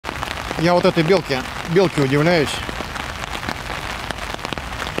Я вот этой белке удивляюсь.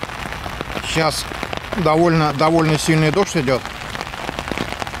 Сейчас довольно сильный дождь идет.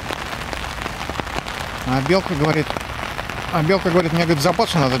 А белка говорит, мне, говорит,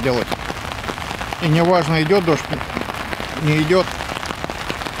 запасы надо делать. И неважно, идет дождь, не идет.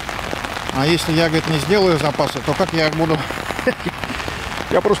 А если я, говорит, не сделаю запасы, то как я буду?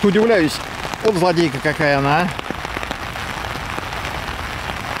 Я просто удивляюсь. Вот злодейка какая она, а.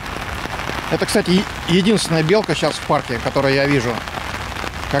 Это, кстати, единственная белка сейчас в парке, которую я вижу.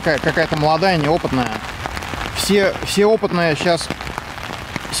 Какая-то молодая, неопытная. Все опытные сейчас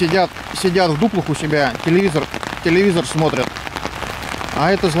сидят в дуплах у себя, телевизор смотрят. А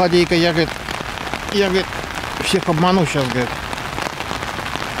эта злодейка, я, говорит, всех обману сейчас, говорит.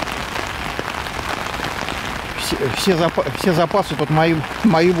 Все запасы тут мои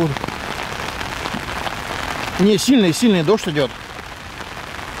будут. Не, сильный дождь идет.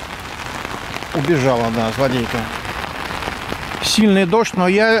 Убежала, да, злодейка. Сильный дождь, но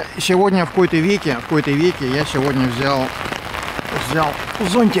я сегодня в какой-то веке я сегодня взял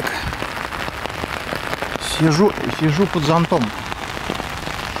зонтик. Сижу под зонтом.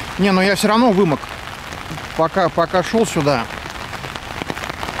 Не, но я все равно вымок. Пока шел сюда,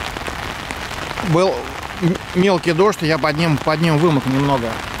 был мелкий дождь, я под ним вымок немного.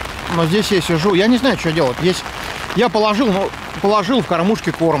 Но здесь я сижу, я не знаю, что делать. Я положил в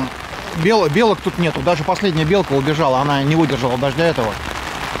кормушке корм. Белок тут нету. Даже последняя белка убежала. Она не выдержала дождя этого.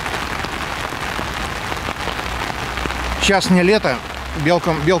 Сейчас не лето.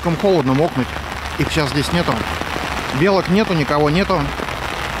 Белкам холодно мокнуть. Их сейчас здесь нету. Белок нету, никого нету.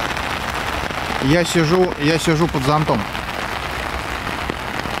 Я сижу под зонтом.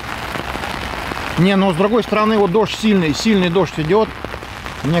 Не, но с другой стороны, вот дождь сильный дождь идет.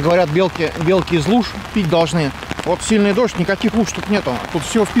 Мне говорят, белки из луж пить должны. Вот сильный дождь, никаких луж тут нету. Тут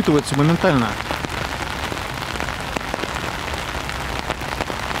все впитывается моментально.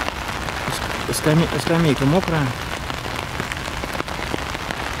 Скамейка мокрая.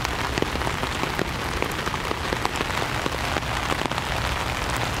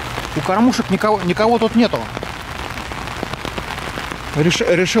 У кормушек никого тут нету.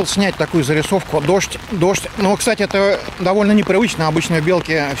 Решил снять такую зарисовку. Дождь. Ну, кстати, это довольно непривычно. Обычно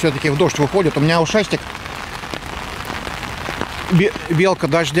белки все-таки в дождь выходят. У меня ушастик. Белка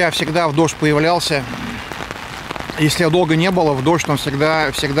дождя всегда в дождь появлялся. Если долго не было, в дождь он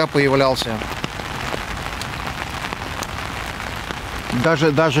всегда появлялся.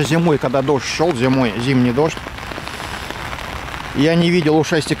 Даже зимой, когда дождь шел, зимний дождь, я не видел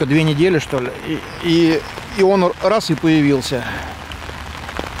ушастика 2 недели, что ли. И он раз и появился.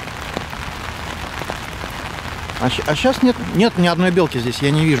 А сейчас нет ни одной белки здесь, я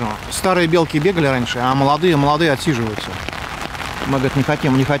не вижу. Старые белки бегали раньше, а молодые отсиживаются. Мы, говорит, не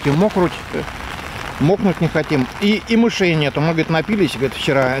хотим мокнуть не хотим. И мышей нету. Мы, говорит, напились, говорит,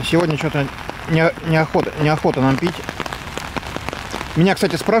 вчера. Сегодня что-то неохота нам пить. Меня,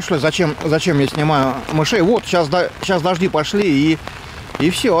 кстати, спрашивали, зачем я снимаю мышей. Вот, сейчас дожди пошли, и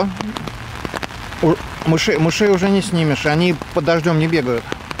все. Мышей уже не снимешь, они под дождем не бегают.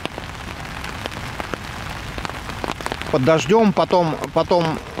 Под дождем,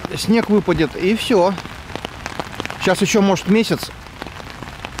 потом снег выпадет, и все. Сейчас еще, может, месяц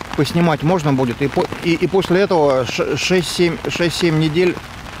поснимать можно будет. И после этого 6-7 недель,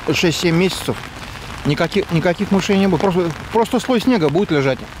 6-7 месяцев никаких мышей не будет. Просто слой снега будет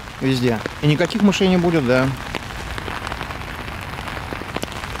лежать везде. И никаких мышей не будет, да.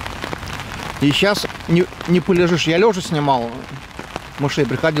 И сейчас не полежишь. Я лежа снимал. Мышей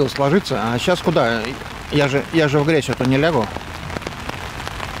приходилось ложиться. А сейчас куда? Я же в грязь это не лягу.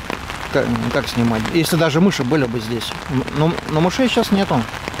 Как снимать? Если даже мыши были бы здесь. Но мышей сейчас нету.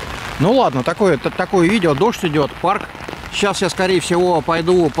 Ну ладно, такое видео. Дождь идет, парк. Сейчас я, скорее всего,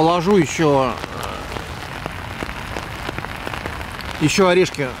 пойду положу еще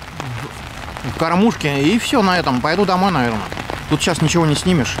орешки в кормушке. И все на этом. Пойду домой, наверное. Тут сейчас ничего не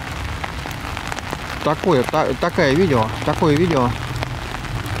снимешь. Такое видео.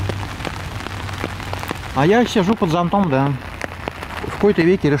 А я сижу под зонтом, да. В какой-то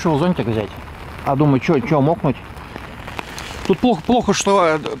веке решил зонтик взять. А думаю, что мокнуть. Тут плохо,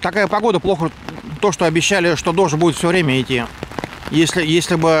 что такая погода, плохо то, что обещали, что дождь будет все время идти.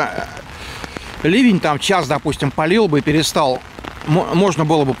 Если бы ливень там час, допустим, полил бы и перестал, можно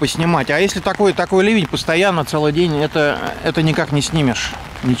было бы поснимать. А если такой ливень постоянно, целый день, это никак не снимешь.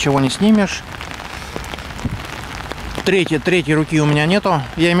 Ничего не снимешь. Третьей руки у меня нету.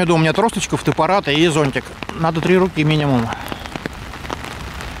 Я имею в виду, у меня тросточка, фотоаппарат и зонтик. Надо 3 руки минимум.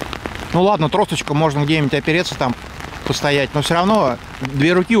 Ну ладно, тросточка, можно где-нибудь опереться там, постоять, но все равно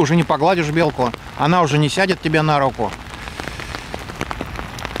 2 руки уже не погладишь белку, она уже не сядет тебе на руку.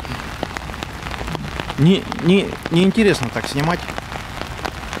 Не интересно так снимать,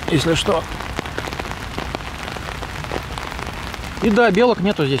 если что. И да, белок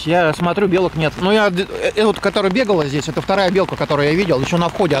нету здесь. Я смотрю, белок нет. Но я вот, которая бегала здесь, это вторая белка, которую я видел. Еще на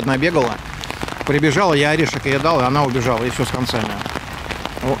входе одна бегала. Прибежала, я орешек ей дал, и она убежала. И все с концами.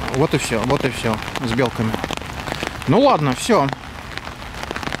 Вот и все с белками. Ну ладно, все.